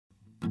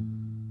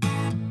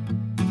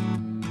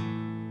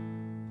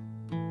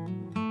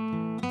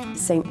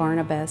St.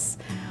 Barnabas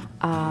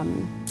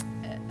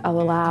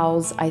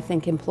allows, I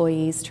think,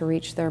 employees to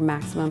reach their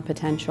maximum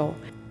potential.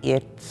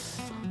 It's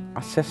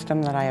a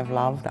system that I have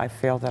loved. I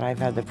feel that I've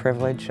had the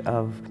privilege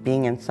of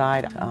being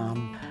inside,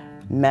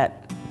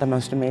 met the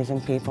most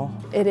amazing people.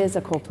 It is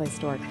a cool place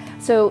to work.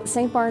 So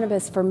St.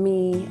 Barnabas, for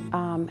me,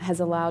 has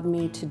allowed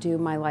me to do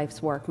my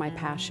life's work, my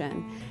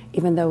passion.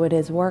 Even though it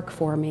is work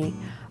for me,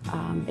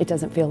 it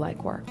doesn't feel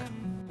like work.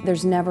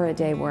 There's never a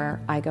day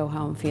where I go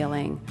home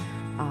feeling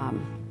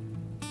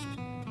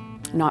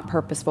not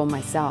purposeful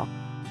myself.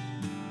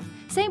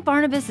 St.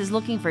 Barnabas is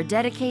looking for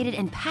dedicated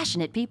and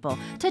passionate people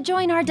to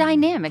join our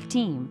dynamic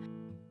team.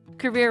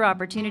 Career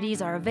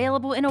opportunities are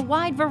available in a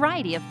wide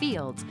variety of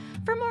fields.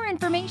 For more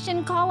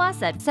information, call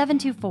us at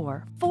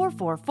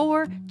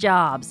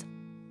 724-444-JOBS.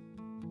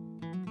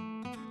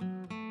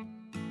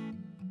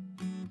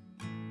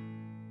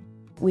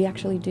 We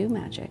actually do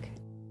magic.